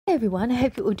Hey everyone, I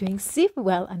hope you're all doing super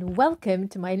well and welcome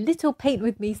to my little paint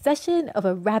with me session of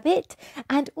a rabbit.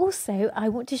 And also I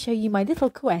want to show you my little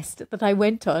quest that I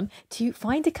went on to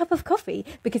find a cup of coffee,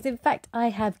 because in fact I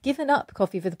have given up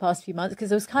coffee for the past few months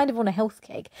because I was kind of on a health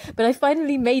kick, but I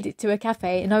finally made it to a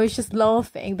cafe and I was just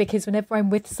laughing because whenever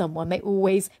I'm with someone they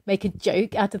always make a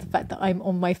joke out of the fact that I'm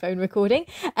on my phone recording,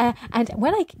 and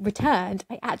when I returned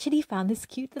I actually found this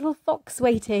cute little fox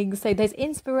waiting, so there's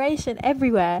inspiration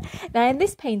everywhere. Now in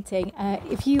this painting,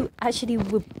 if you actually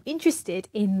were interested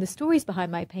in the stories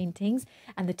behind my paintings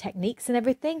and the techniques and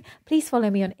everything, please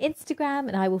follow me on Instagram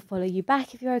and I will follow you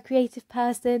back if you're a creative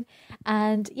person.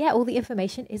 And yeah, all the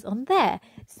information is on there.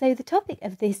 So the topic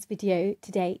of this video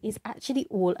today is actually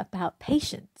all about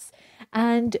patience,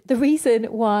 and the reason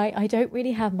why I don't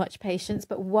really have much patience,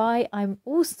 but why I'm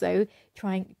also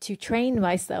trying to train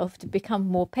myself to become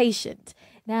more patient.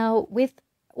 Now with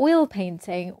oil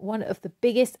painting, one of the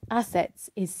biggest assets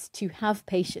is to have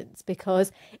patience,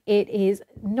 because it is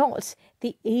not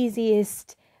the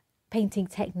easiest painting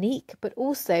technique, but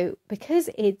also because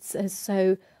it's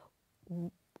so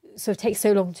takes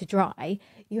so long to dry,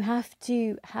 you have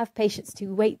to have patience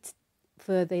to wait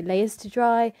for the layers to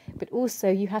dry, but also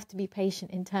you have to be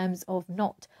patient in terms of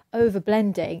not over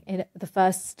blending in the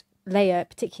first layer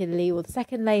particularly, or the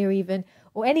second layer even,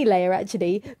 or any layer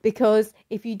actually, because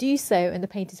if you do so and the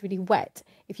paint is really wet,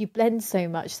 if you blend so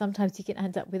much, sometimes you can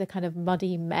end up with a kind of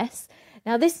muddy mess.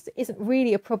 Now this isn't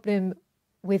really a problem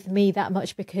with me that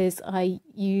much because I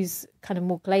use kind of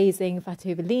more glazing, fat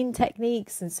over lean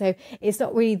techniques, and so it's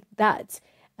not really that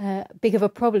big of a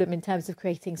problem in terms of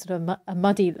creating sort of a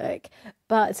muddy look.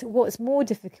 But what's more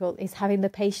difficult is having the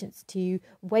patience to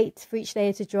wait for each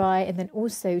layer to dry, and then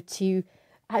also to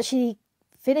actually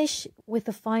finish with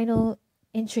the final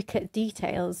intricate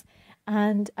details.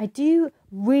 And I do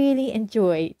really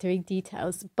enjoy doing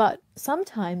details, but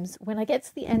sometimes when I get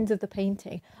to the end of the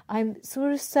painting, I'm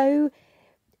sort of so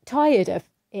tired of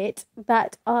it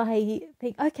that I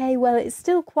think, okay, well, it's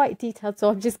still quite detailed, so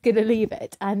I'm just gonna leave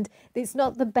it. And it's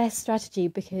not the best strategy,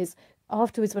 because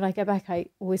afterwards when I go back I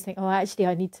always think, oh, actually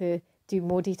I need to do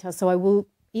more details. So I will,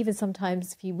 even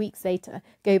sometimes a few weeks later,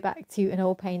 go back to an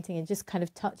old painting and just kind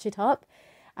of touch it up.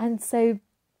 And so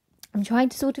I'm trying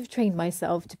to sort of train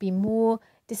myself to be more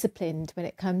disciplined when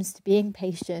it comes to being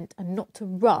patient and not to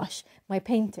rush my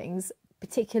paintings,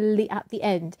 particularly at the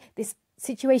end. This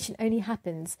situation only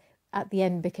happens at the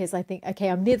end because I think, okay,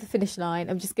 I'm near the finish line,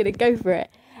 I'm just going to go for it.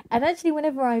 And actually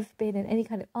whenever I've been in any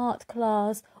kind of art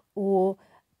class or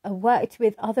worked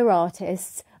with other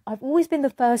artists, I've always been the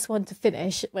first one to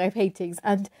finish my paintings.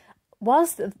 And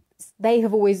whilst they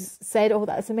have always said, oh,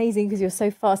 that's amazing because you're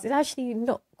so fast, it's actually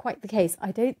not quite the case.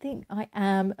 I don't think I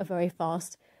am a very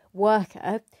fast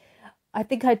worker. I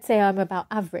think I'd say I'm about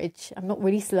average. I'm not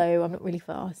really slow, I'm not really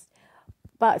fast.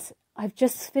 But I've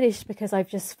just finished because I've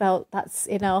just felt that's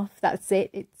enough, that's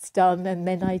it, it's done, and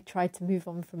then I try to move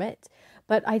on from it.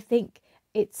 But I think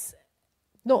it's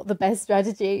not the best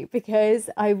strategy, because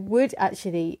I would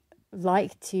actually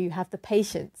like to have the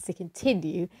patience to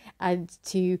continue and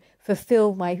to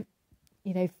fulfill my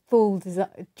full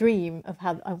dream of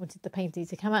how I wanted the painting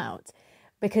to come out.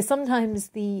 Because sometimes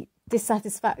the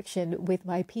dissatisfaction with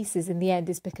my pieces in the end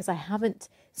is because I haven't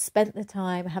spent the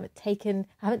time, I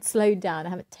haven't slowed down, I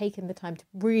haven't taken the time to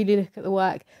really look at the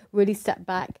work, really step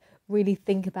back, really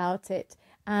think about it.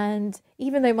 And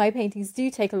even though my paintings do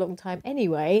take a long time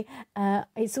anyway,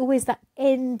 it's always that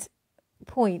end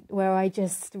point where I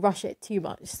just rush it too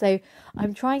much. So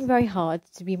I'm trying very hard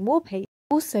to be more patient.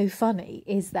 Also funny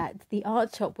is that the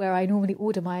art shop where I normally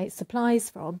order my supplies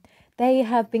from, they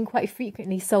have been quite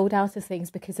frequently sold out of things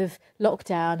because of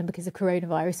lockdown and because of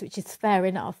coronavirus, which is fair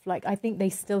enough. Like, I think they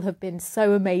still have been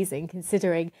so amazing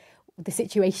considering the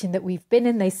situation that we've been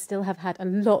in. They still have had a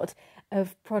lot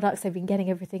of products, they've been getting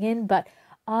everything in, but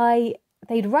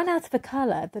they'd run out of a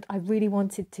colour that I really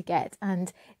wanted to get,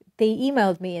 and they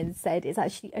emailed me and said it's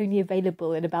actually only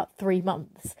available in about 3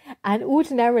 months. And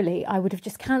ordinarily I would have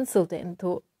just cancelled it and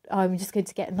thought, oh, I'm just going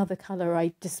to get another colour,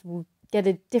 I just will get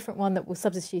a different one that will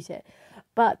substitute it.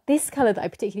 But this colour that I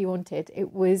particularly wanted,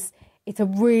 it's a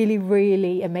really,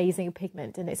 really amazing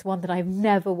pigment, and it's one that I've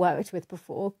never worked with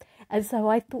before. And so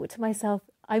I thought to myself,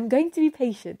 I'm going to be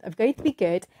patient, I'm going to be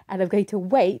good, and I'm going to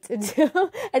wait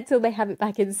until they have it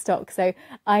back in stock. So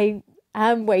I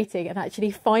am waiting, and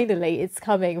actually finally it's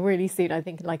coming really soon, I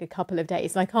think in like a couple of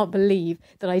days. And I can't believe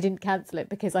that I didn't cancel it,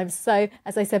 because I'm so,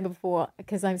 as I said before,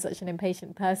 because I'm such an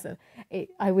impatient person,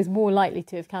 I was more likely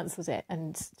to have cancelled it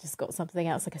and just got something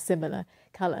else like a similar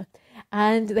colour.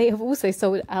 And they have also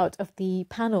sold out of the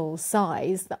panel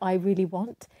size that I really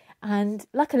want. And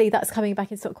luckily that's coming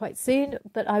back in stock quite soon,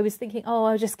 but I was thinking, oh,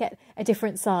 I'll just get a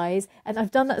different size. And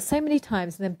I've done that so many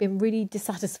times and then been really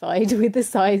dissatisfied with the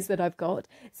size that I've got.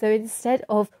 So instead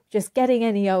of just getting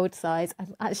any old size,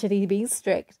 I'm actually being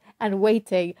strict and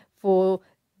waiting for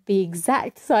the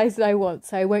exact size that I want.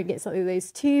 So I won't get something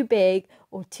that's too big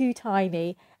or too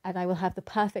tiny, and I will have the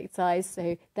perfect size,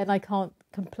 so then I can't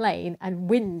complain and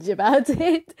whinge about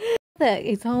it. Another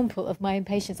example of my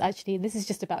impatience, actually, and this is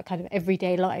just about kind of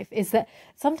everyday life, is that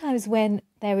sometimes when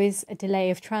there is a delay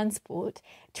of transport,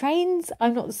 trains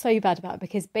I'm not so bad about,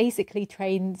 because basically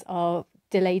trains are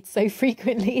delayed so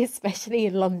frequently, especially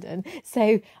in London,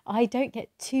 so I don't get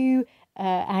too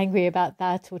angry about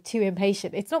that or too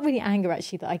impatient. It's not really anger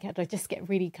actually that I get. I just get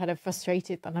really kind of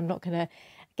frustrated that I'm not going to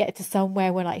get to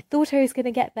somewhere when I thought I was going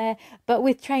to get there. But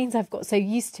with trains, I've got so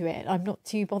used to it, I'm not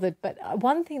too bothered. But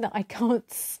one thing that I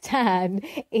can't stand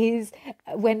is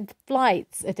when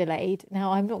flights are delayed.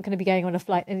 Now, I'm not going to be going on a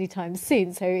flight anytime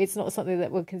soon, so it's not something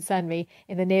that will concern me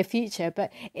in the near future.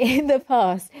 But in the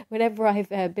past, whenever I've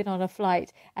been on a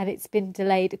flight and it's been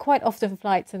delayed, quite often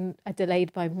flights are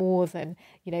delayed by more than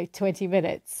 20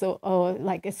 minutes or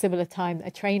like a similar time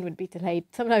a train would be delayed.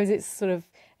 Sometimes it's sort of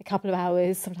a couple of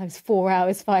hours, sometimes 4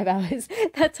 hours, 5 hours,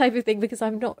 that type of thing, because I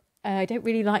don't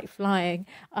really like flying.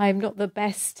 I'm not the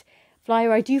best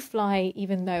flyer. I do fly,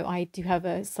 even though I do have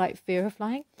a slight fear of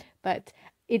flying, but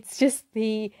it's just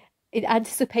the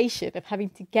anticipation of having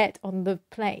to get on the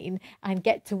plane and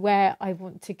get to where I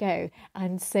want to go.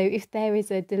 And so if there is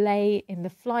a delay in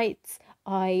the flights,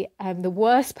 I am the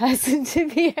worst person to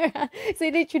be around. So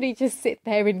literally just sit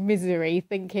there in misery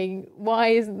thinking, why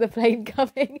isn't the plane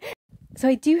coming? So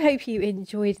I do hope you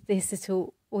enjoyed this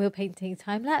little oil painting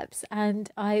time lapse, and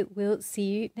I will see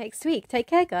you next week. Take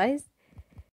care, guys.